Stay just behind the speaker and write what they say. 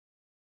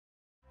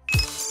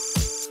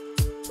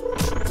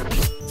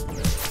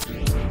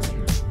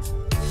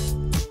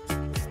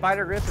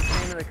Spiidergriip is the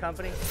name of the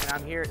company, and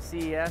I'm here at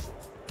CES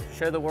to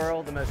show the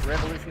world the most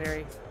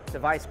revolutionary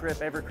device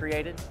grip ever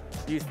created,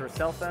 used for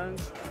cell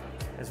phones,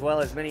 as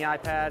well as mini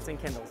iPads and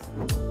Kindles.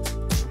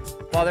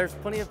 While there's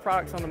plenty of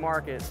products on the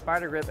market,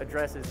 Spiidergriip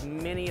addresses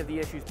many of the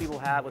issues people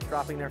have with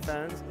dropping their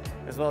phones,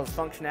 as well as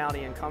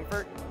functionality and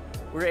comfort.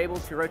 We're able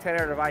to rotate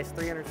our device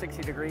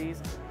 360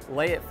 degrees,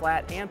 lay it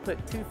flat, and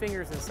put 2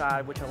 fingers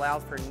inside, which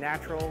allows for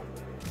natural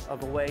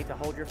of a way to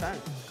hold your phone.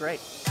 It's great.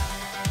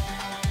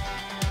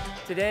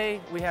 Today,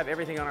 we have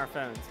everything on our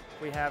phones.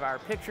 We have our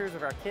pictures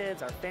of our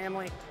kids, our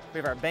family, we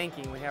have our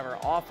banking, we have our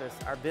office,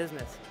 our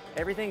business.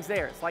 Everything's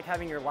there. It's like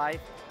having your life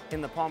in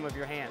the palm of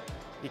your hand.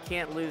 You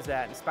can't lose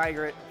that, and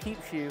Spiidergriip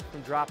keeps you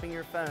from dropping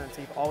your phone,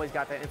 so you've always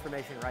got that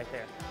information right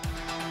there.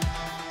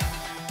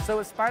 So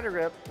with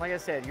Spiidergriip, like I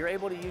said, you're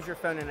able to use your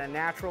phone in a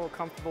natural,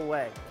 comfortable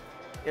way.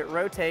 It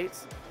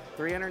rotates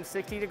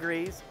 360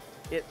 degrees.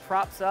 It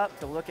props up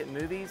to look at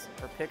movies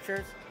or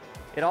pictures.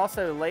 It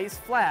also lays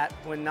flat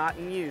when not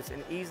in use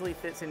and easily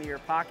fits into your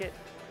pocket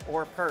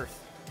or purse.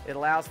 It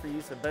allows for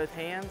use of both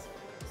hands,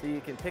 so you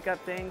can pick up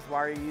things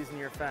while you're using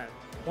your phone.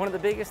 One of the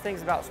biggest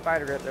things about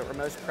Spiidergriip that we're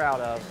most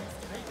proud of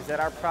is that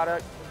our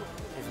product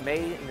is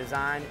made and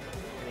designed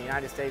in the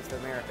United States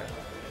of America,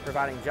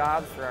 providing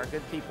jobs for our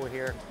good people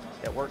here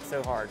that work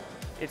so hard.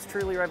 It's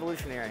truly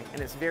revolutionary,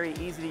 and it's very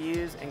easy to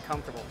use and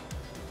comfortable.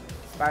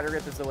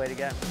 Spiidergriip is the way to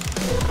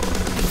go.